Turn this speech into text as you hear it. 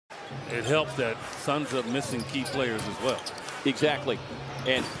it helps that Suns are missing key players as well. Exactly.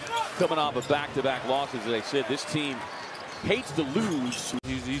 And coming off of back-to-back losses, as I said, this team hates to lose.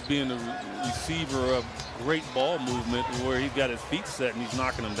 He's being the receiver of great ball movement where he's got his feet set and he's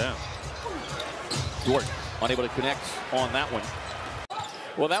knocking them down. Dort unable to connect on that one.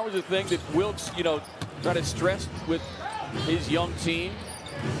 Well, that was the thing that Wilkes, tried to stress with his young team.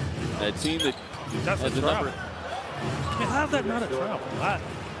 A team that That's has a a travel. number. Man, how's that not a travel? I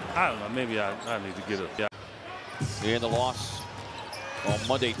don't know. Maybe I need to get it. Yeah. And the loss on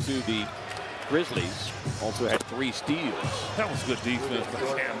Monday to the Grizzlies. Also had 3 steals. That was good defense by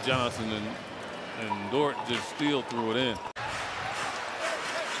Cam Johnson, and Dort just still threw it in.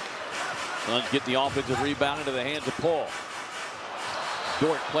 Suns get the offensive rebound into the hands of Paul.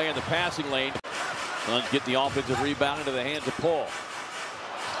 Dort playing the passing lane. Suns get the offensive rebound into the hands of Paul.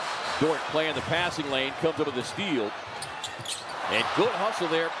 Dort playing the passing lane, comes up with a steal. And good hustle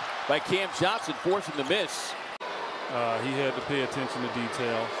there by Cam Johnson, forcing the miss. He had to pay attention to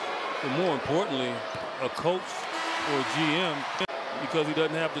detail. And more importantly, a coach or a GM, because he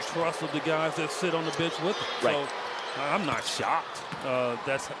doesn't have the trust of the guys that sit on the bench with him. Right. So I'm not shocked.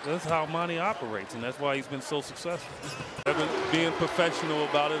 That's how Monty operates, and that's why he's been so successful. Being professional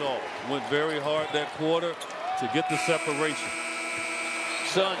about it all. Went very hard that quarter to get the separation.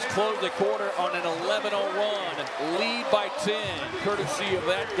 Suns close the quarter on an 11-0 run, lead by 10, courtesy of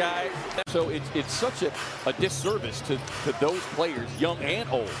that guy. So it's such a disservice to those players, young and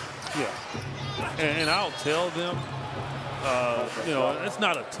old. Yeah, and I'll tell them, it's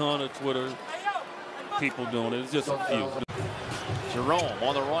not a ton of Twitter people doing it. It's just a few. Jerome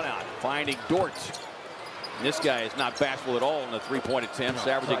on the run out, finding Dort. And this guy is not bashful at all in the three-point attempts,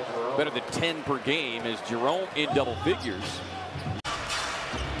 averaging better than 10 per game as Jerome in double figures.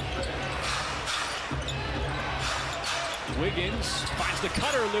 Wiggins finds the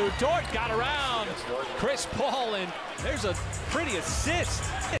cutter. Lou Dort got around Chris Paul, and there's a pretty assist.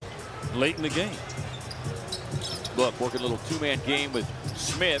 Late in the game. Look, working a little two-man game with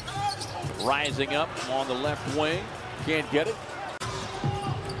Smith. Rising up on the left wing. Can't get it.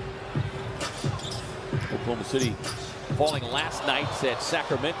 Oklahoma City falling last night at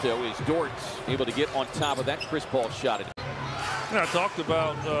Sacramento. Is Dort able to get on top of that Chris Paul shot? Yeah, I talked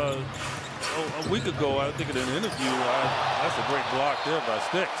about a week ago, I think in an interview, that's a great block there by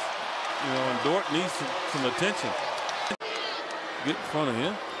Sticks. And Dort needs some attention. Get in front of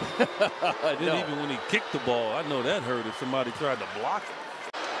him. No. Even when he kicked the ball, I know that hurt if somebody tried to block it.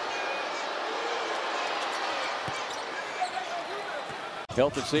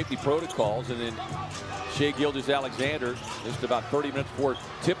 Health and safety protocols, and then Shai Gilgeous-Alexander, just about 30 minutes before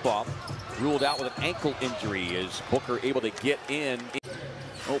tip-off, ruled out with an ankle injury. Is Booker able to get in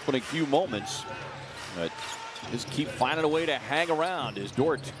opening few moments, but just keep finding a way to hang around. Is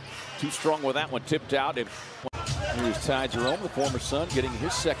Dort too strong with that one, tipped out? Here's Ty Jerome, the former Sun, getting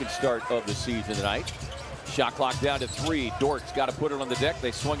his second start of the season tonight. Shot clock down to 3. Dort's got to put it on the deck.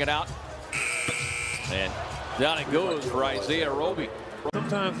 They swing it out, and down it goes for Isaiah Roby.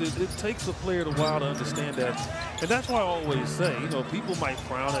 Sometimes it takes a player a while to understand that. And that's why I always say, people might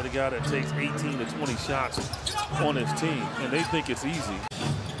frown at a guy that takes 18 to 20 shots on his team, and they think it's easy.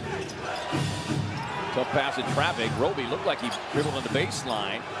 Tough pass in traffic. Roby looked like he dribbled on the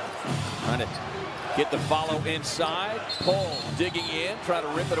baseline. Trying to get the follow inside. Paul digging in, trying to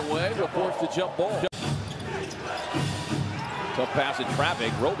rip it away. Will force the jump ball. Tough pass in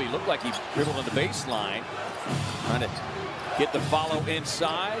traffic. Roby looked like he dribbled on the baseline. Trying to get the follow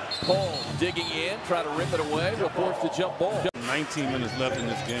inside. Paul digging in, trying to rip it away. Will force the jump ball. 19 minutes left in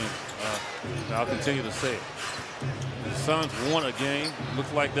this game. I'll continue to say it. The Suns won a game.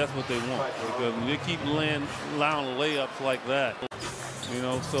 Looks like that's what they want, because when they keep allowing layups like that,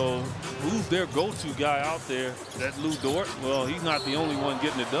 so who's their go-to guy out there? That Lou Dort? Well, he's not the only one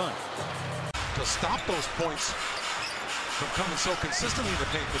getting it done. To stop those points from coming so consistently to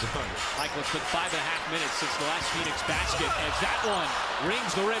paint for the Thunder. Michael, it's been 5.5 minutes since the last Phoenix basket, as that one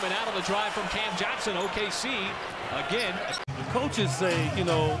rings the rim and out on the drive from Cam Johnson. OKC again. The coaches say,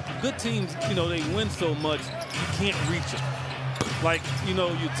 good teams, they win so much you can't reach them. Like,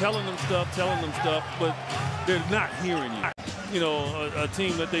 you're telling them stuff, but they're not hearing you. A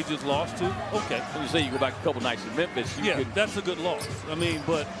team that they just lost to, okay. When you say you go back a couple nights in Memphis, that's a good loss.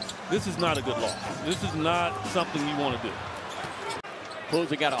 But this is not a good loss. This is not something you want to do.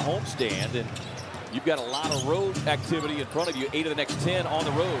 Closing out a homestand, and you've got a lot of road activity in front of you. 8 of the next 10 on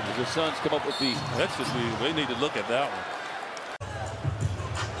the road as the Suns come up with the. They need to look at that one.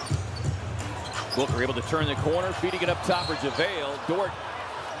 Booker able to turn the corner, feeding it up top for JaVale. Dort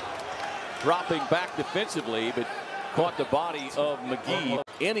dropping back defensively, but caught the body of McGee.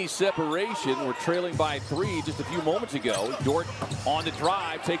 Any separation. We're trailing by 3 just a few moments ago. Dort on the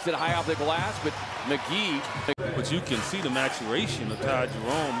drive, takes it high off the glass, but McGee. But you can see the maturation of Ty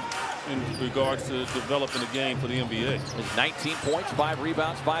Jerome in regards to developing the game for the NBA. His 19 points, 5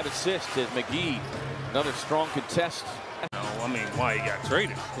 rebounds, 5 assists as McGee, another strong contest. I mean, why he got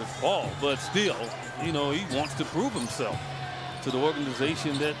traded with Paul, but still, you know, he wants to prove himself to the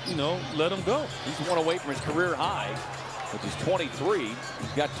organization that, you know, let him go. He's 1 away from his career high, which is 23.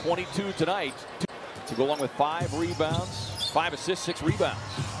 He's got 22 tonight to go along with 5 rebounds, 5 assists, 6 rebounds.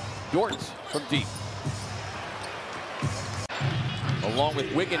 Dort from deep. Along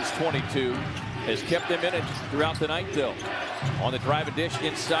with Wiggins' 22, has kept them in it throughout the night, though. On the drive and dish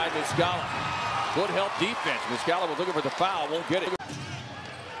inside Muscala. Good help defense. Muscala was looking for the foul, won't get it.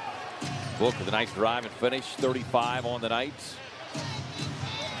 Book with a nice drive and finish, 35 on the night.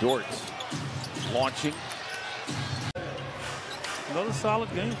 Dort launching. Another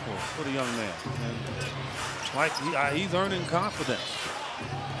solid game for the young man. And like he's earning confidence.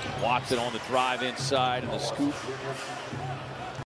 Watson on the drive inside and the scoop.